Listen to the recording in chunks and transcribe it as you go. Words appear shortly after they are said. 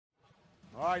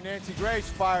All right, Nancy Grace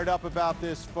fired up about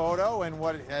this photo and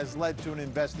what it has led to an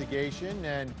investigation.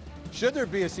 And should there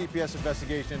be a CPS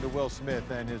investigation into Will Smith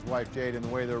and his wife Jade and the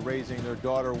way they're raising their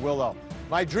daughter Willow?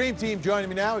 My dream team joining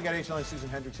me now. We got HLN Susan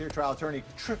Hendricks here, trial attorney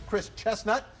Chris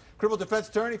Chestnut, criminal defense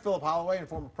attorney Philip Holloway, and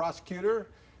former prosecutor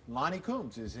Lonnie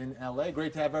Coombs is in L.A.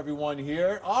 Great to have everyone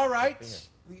here. All right.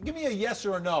 Give me a yes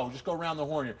or a no. Just go around the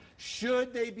horn here.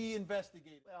 Should they be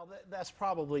investigated? Well,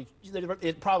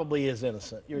 it probably is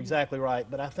innocent. You're exactly right.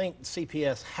 But I think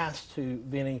CPS has to,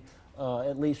 Vinny,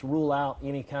 at least rule out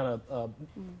any kind of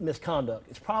misconduct.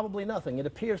 It's probably nothing. It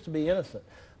appears to be innocent.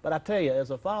 But I tell you,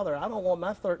 as a father, I don't want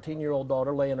my 13-year-old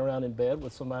daughter laying around in bed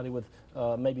with somebody with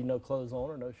maybe no clothes on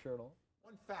or no shirt on.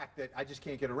 One fact that I just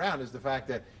can't get around is the fact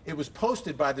that it was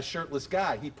posted by the shirtless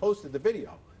guy. He posted the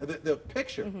video, the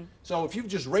picture. So if you've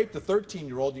just raped a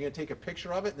 13-year-old, you're going to take a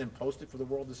picture of it and then post it for the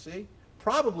world to see?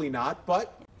 Probably not,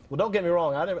 but... Well, don't get me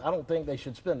wrong. I don't think they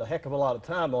should spend a heck of a lot of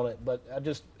time on it, but I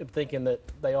just am thinking that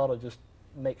they ought to just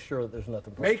make sure that there's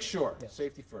nothing. Make sure. Yeah.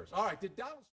 Safety first. All right. Did Donald...